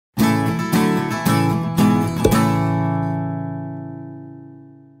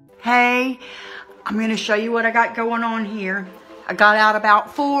Hey, I'm going to show you what I got going on here. I got out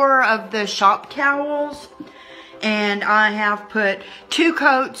about 4 of the shop towels, and I have put 2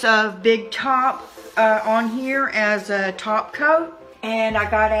 coats of Big Top on here as a top coat, and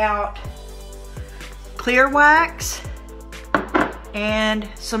I got out clear wax and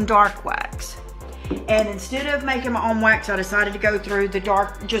some dark wax. And instead of making my own wax, I decided to go through the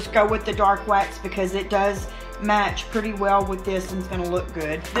dark, just go with the dark wax because it does match pretty well with this and it's gonna look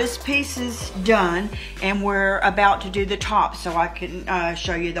good. This piece is done and we're about to do the top so I can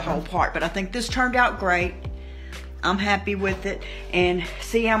show you the whole part. But I think this turned out great. I'm happy with it. And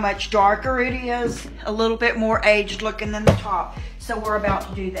see how much darker it is? A little bit more aged looking than the top. So we're about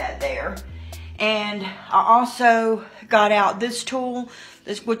to do that there. And I also got out this tool,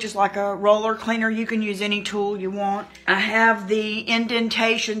 which is like a roller cleaner. You can use any tool you want. I have the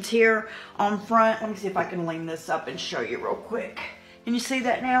indentations here on front. Let me see if I can lean this up and show you real quick. Can you see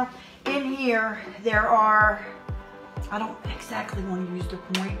that now? In here, there are, I don't exactly want to use the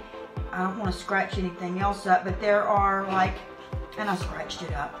point. I don't want to scratch anything else up, but there are like, and I scratched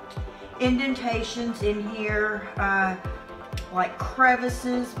it up, indentations in here, like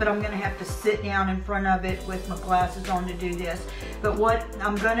crevices, but I'm going to have to sit down in front of it with my glasses on to do this. But what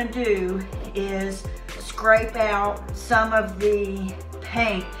I'm going to do is scrape out some of the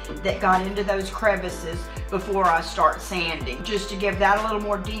paint that got into those crevices before I start sanding, just to give that a little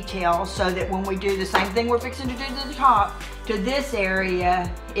more detail so that when we do the same thing we're fixing to do to the top, to this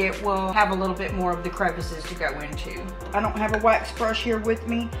area, it will have a little bit more of the crevices to go into. I don't have a wax brush here with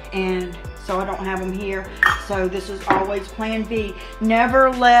me, and so I don't have them here. So this is always plan B.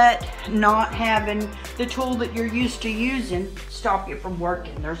 Never let not having the tool that you're used to using stop you from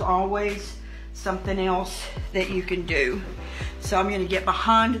working. There's always something else that you can do. So I'm gonna get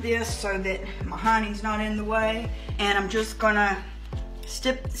behind this so that my honey's not in the way. And I'm just gonna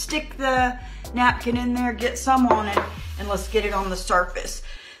stick the napkin in there, get some on it, and let's get it on the surface.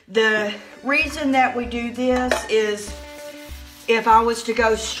 The reason that we do this is if I was to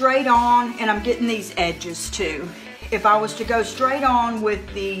go straight on, and I'm getting these edges too, if I was to go straight on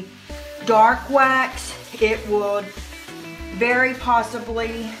with the dark wax, it would very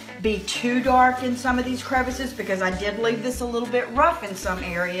possibly be too dark in some of these crevices because I did leave this a little bit rough in some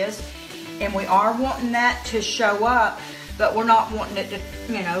areas, and we are wanting that to show up, but we're not wanting it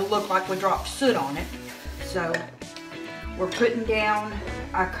to, you know, look like we dropped soot on it. So we're putting down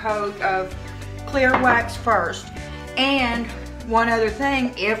a coat of clear wax first. And one other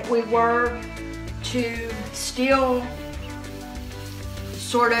thing, if we were to still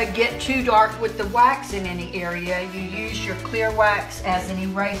sort of get too dark with the wax in any area, you use your clear wax as an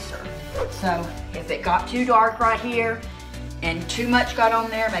eraser. So if it got too dark right here and too much got on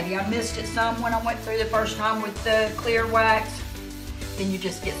there, maybe I missed it some when I went through the first time with the clear wax, then you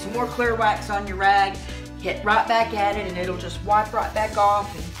just get some more clear wax on your rag, hit right back at it, and it'll just wipe right back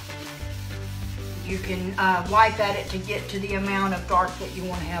off. And you can wipe at it to get to the amount of dark that you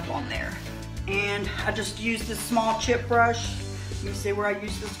want to have on there. And I just used this small chip brush. You see where I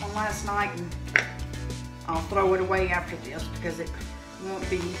used this one last night, and I'll throw it away after this because it won't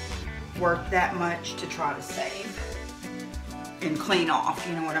be worth that much to try to save and clean off,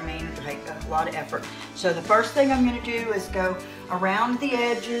 you know what I mean? It'll take a lot of effort. So the first thing I'm going to do is go around the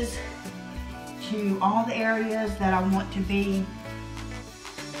edges to all the areas that I want to be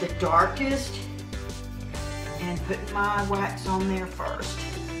the darkest and put my wax on there first.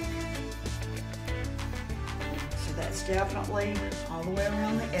 So that's definitely all the way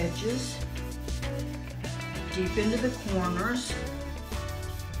around the edges, deep into the corners,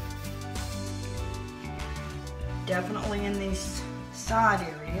 definitely in these side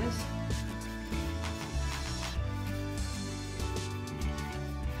areas.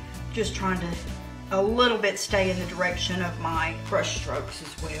 Just trying to a little bit stay in the direction of my brush strokes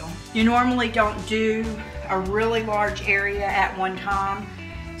as well. You normally don't do a really large area at one time,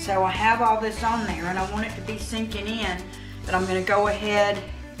 so I have all this on there and I want it to be sinking in, but I'm going to go ahead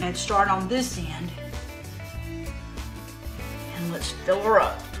and start on this end, and let's fill her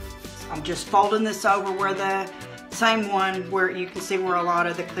up. I'm just folding this over where the same one where you can see where a lot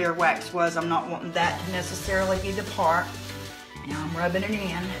of the clear wax was. I'm not wanting that to necessarily be the part. Now I'm rubbing it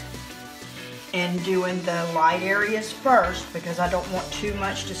in and doing the light areas first because I don't want too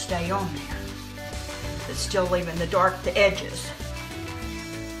much to stay on there. It's still leaving the dark, the edges.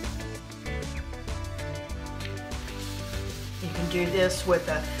 You can do this with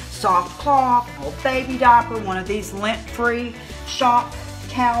a soft cloth, an old baby diaper, one of these lint-free shop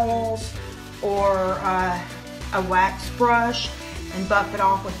towels, or a wax brush, and buff it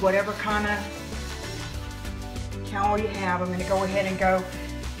off with whatever kind of towel you have. I'm going to go ahead and go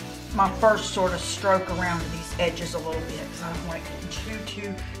my first sort of stroke around these edges a little bit because I don't want it getting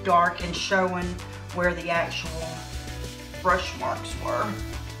too dark and showing where the actual brush marks were.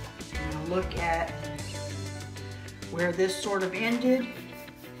 And look at where this sort of ended.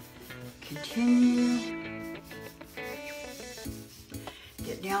 Continue.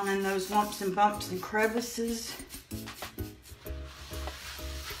 Get down in those lumps and bumps and crevices.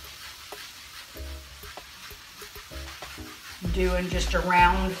 Doing just a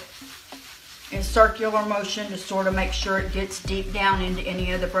round in circular motion to sort of make sure it gets deep down into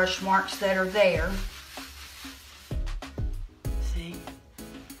any of the brush marks that are there. See?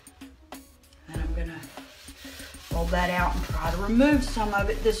 And I'm gonna roll that out and try to remove some of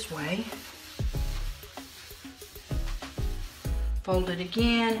it this way. Fold it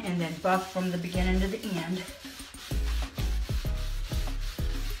again and then buff from the beginning to the end.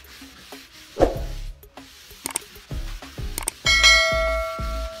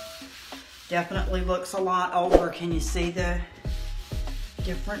 Definitely looks a lot older. Can you see the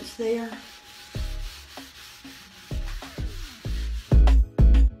difference there?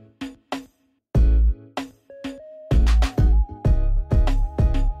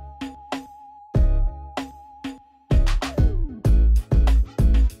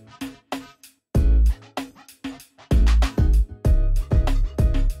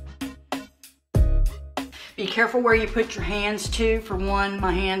 Be careful where you put your hands to. For one,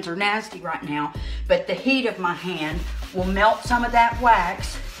 my hands are nasty right now, but the heat of my hand will melt some of that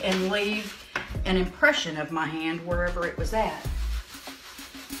wax and leave an impression of my hand wherever it was at.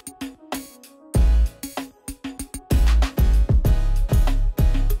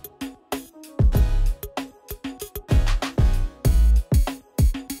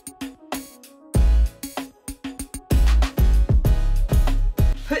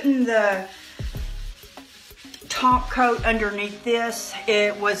 Putting the top coat underneath this,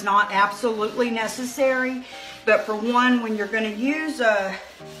 it was not absolutely necessary, but for one, when you're going to use a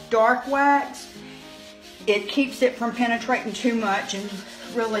dark wax, it keeps it from penetrating too much and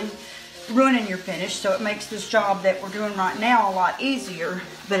really ruining your finish, so it makes this job that we're doing right now a lot easier.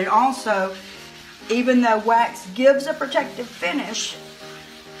 But it also, even though wax gives a protective finish,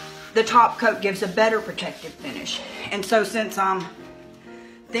 the top coat gives a better protective finish. And so since I'm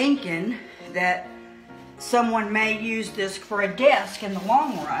thinking that someone may use this for a desk in the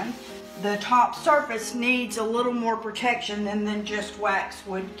long run, the top surface needs a little more protection than just wax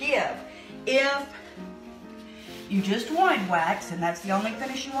would give. If you just wanted wax and that's the only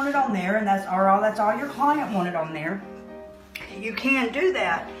finish you wanted on there, and that's all your client wanted on there, you can do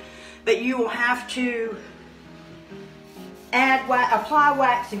that, but you will have to apply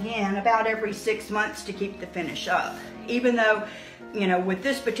wax again about every 6 months to keep the finish up. Even though, you know, with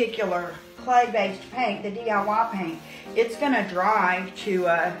this particular clay-based paint, the DIY paint, it's gonna dry to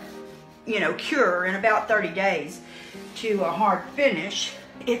cure in about 30 days to a hard finish.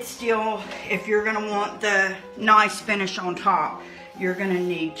 It's still, if you're gonna want the nice finish on top, you're gonna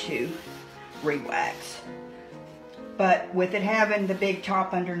need to re-wax. But with it having the big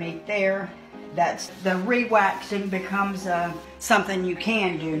top underneath there, that's the re-waxing becomes something you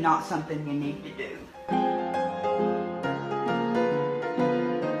can do, not something you need to do.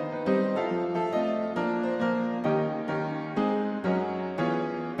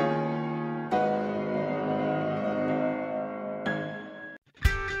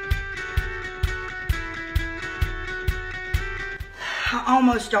 I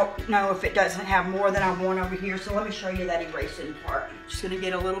almost don't know if it doesn't have more than I want over here, so let me show you that erasing part. Just gonna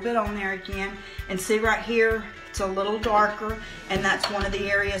get a little bit on there again, and see right here, it's a little darker, and that's one of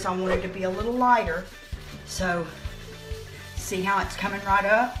the areas I wanted to be a little lighter. So, see how it's coming right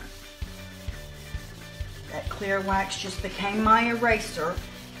up? That clear wax just became my eraser,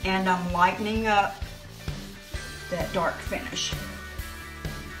 and I'm lightening up that dark finish.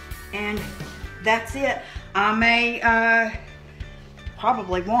 And that's it. I may,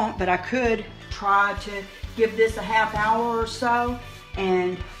 probably won't, but I could try to give this a half hour or so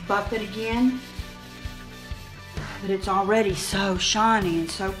and buff it again. But it's already so shiny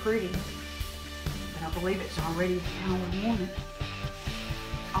and so pretty. But I believe it's already how I want it.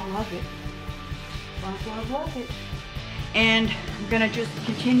 I love it. Love it. And I'm gonna just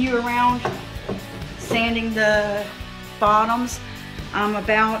continue around sanding the bottoms. I'm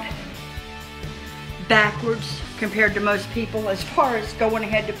about backwards compared to most people as far as going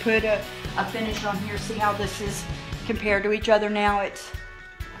ahead to put a finish on here. See how this is compared to each other now? It's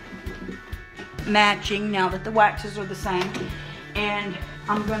matching now that the waxes are the same. And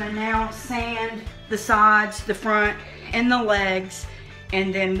I'm gonna now sand the sides, the front, and the legs,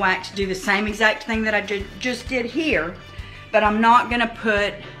 and then wax, do the same exact thing that I just did here, but I'm not gonna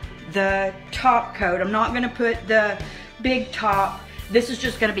put the top coat. I'm not gonna put the big top. This is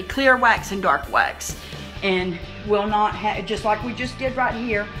just gonna be clear wax and dark wax. And will not have, just like we just did right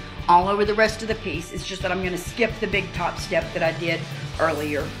here, all over the rest of the piece. It's just that I'm gonna skip the big top step that I did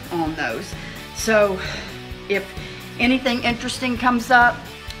earlier on those. So if anything interesting comes up,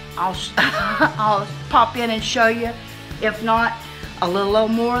 I'll pop in and show you. If not, a little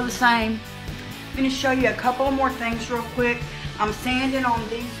more of the same. I'm gonna show you a couple more things real quick. I'm sanding on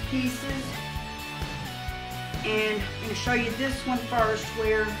these pieces, and I'm gonna show you this one first,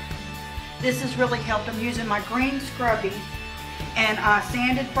 where this has really helped. I'm using my green scrubby, and I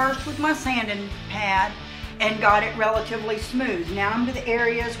sanded first with my sanding pad and got it relatively smooth. Now I'm to the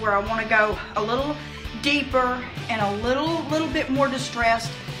areas where I want to go a little deeper and a little bit more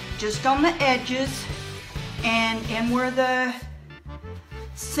distressed, just on the edges and where the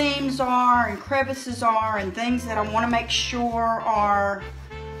seams are and crevices are and things that I want to make sure are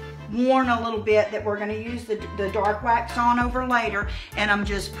worn a little bit, that we're going to use the dark wax on over later. And I'm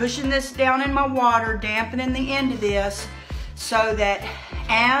just pushing this down in my water, dampening the end of this, so that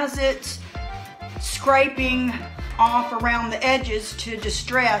as it's scraping off around the edges to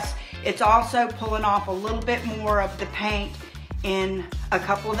distress, it's also pulling off a little bit more of the paint in a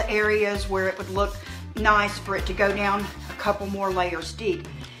couple of the areas where it would look nice for it to go down a couple more layers deep.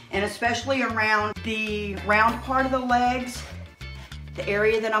 And especially around the round part of the legs, the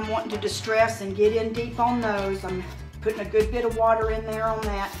area that I'm wanting to distress and get in deep on those, I'm putting a good bit of water in there on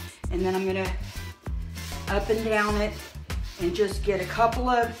that, and then I'm gonna up and down it and just get a couple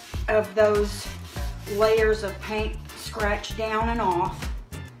of those layers of paint scratched down and off.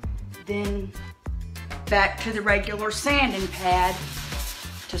 Then back to the regular sanding pad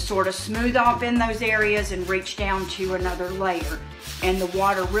to sort of smooth off in those areas and reach down to another layer. And the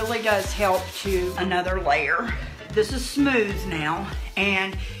water really does help to another layer. This is smooth now,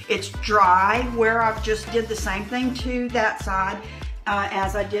 and it's dry where I've just did the same thing to that side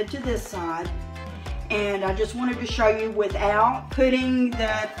as I did to this side. And I just wanted to show you without putting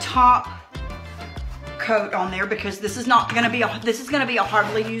the top coat on there, because this is not going to be this is going to be a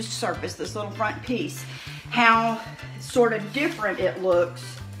hardly used surface, this little front piece, how sort of different it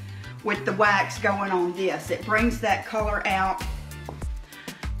looks with the wax going on this. It brings that color out,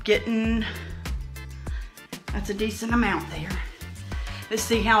 that's a decent amount there. Let's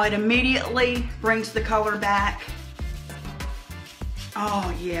see how it immediately brings the color back.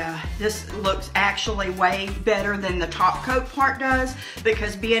 Oh yeah, this looks actually way better than the top coat part does,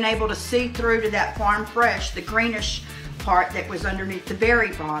 because being able to see through to that Farm Fresh, the greenish part that was underneath the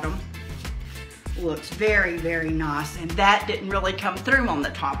very bottom, looks very, very nice. And that didn't really come through on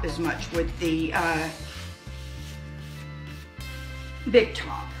the top as much with the big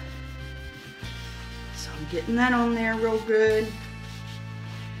top. So I'm getting that on there real good,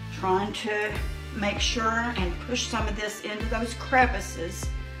 trying to make sure and push some of this into those crevices,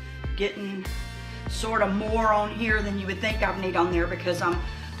 getting sort of more on here than you would think I'd need on there, because I'm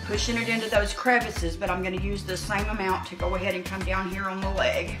pushing it into those crevices, but I'm going to use the same amount to go ahead and come down here on the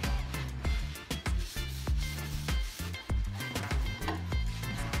leg.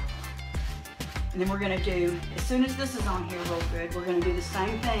 And then we're going to do, as soon as this is on here real good, we're going to do the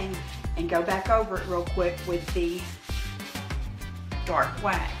same thing and go back over it real quick with the dark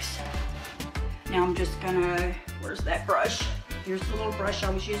wax. Now I'm just gonna, where's that brush? Here's the little brush I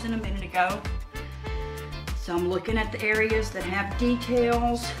was using a minute ago. So I'm looking at the areas that have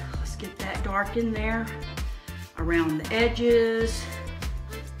details. Let's get that dark in there, around the edges.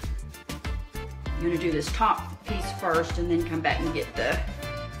 I'm gonna do this top piece first and then come back and get the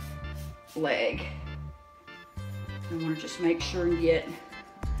leg. I wanna just make sure and get my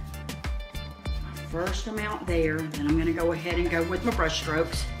first amount there. Then I'm gonna go ahead and go with my brush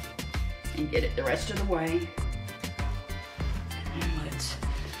strokes and get it the rest of the way. And let's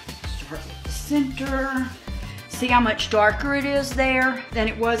start with the center. See how much darker it is there than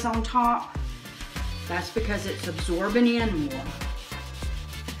it was on top? That's because it's absorbing in more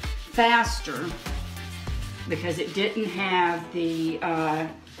faster, because it didn't have the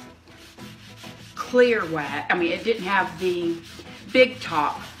clear wax. I mean, it didn't have the big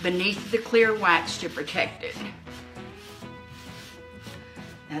top beneath the clear wax to protect it.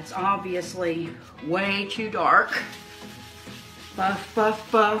 That's obviously way too dark. Buff,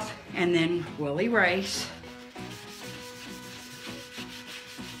 buff, buff, and then we'll erase.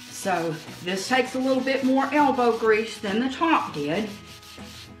 So this takes a little bit more elbow grease than the top did,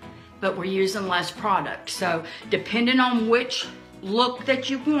 but we're using less product. So depending on which look that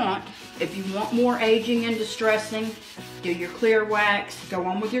you want, if you want more aging and distressing, do your clear wax, go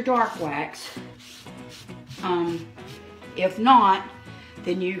on with your dark wax. If not,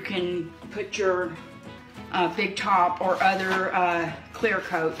 then you can put your big top or other clear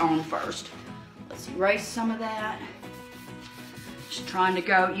coat on first. Let's erase some of that. Just trying to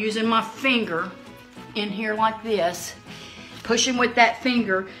go, using my finger in here like this, pushing with that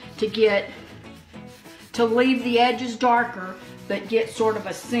finger to leave the edges darker, but get sort of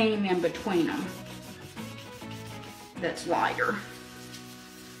a seam in between them that's lighter.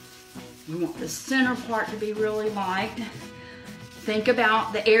 We want the center part to be really light. Think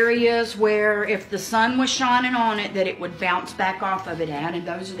about the areas where if the sun was shining on it, that it would bounce back off of it at, and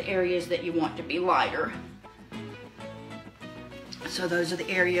those are the areas that you want to be lighter. So those are the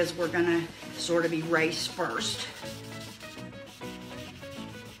areas we're gonna sort of erase first.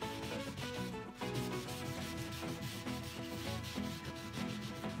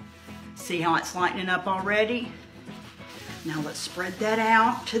 See how it's lightening up already? Now let's spread that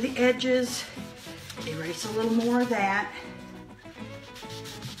out to the edges. Erase a little more of that.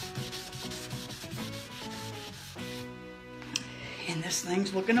 And this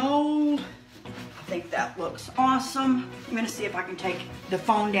thing's looking old. I think that looks awesome. I'm gonna see if I can take the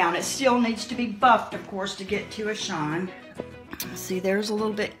phone down. It still needs to be buffed, of course, to get to a shine. See, there's a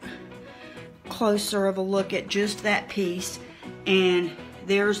little bit closer of a look at just that piece. And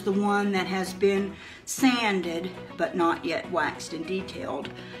there's the one that has been sanded, but not yet waxed and detailed.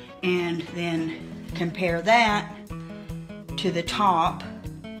 And then compare that to the top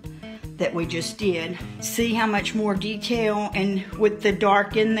that we just did. See how much more detail and with the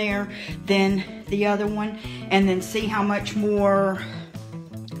dark in there than the other one, and then see how much more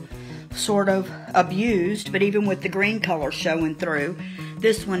sort of abused, but even with the green color showing through,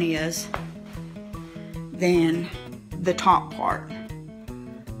 this one is than the top part.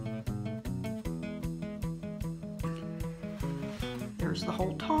 There's the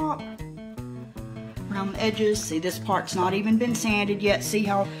whole top. Around the edges, see this part's not even been sanded yet. See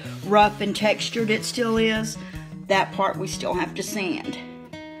how rough and textured it still is? That part we still have to sand.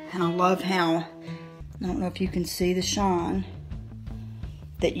 And I love how, I don't know if you can see the shine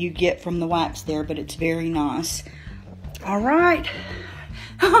that you get from the wax there, but it's very nice. All right,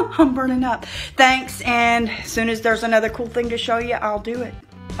 I'm burning up. Thanks, and as soon as there's another cool thing to show you, I'll do it.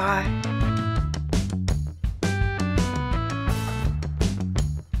 Bye.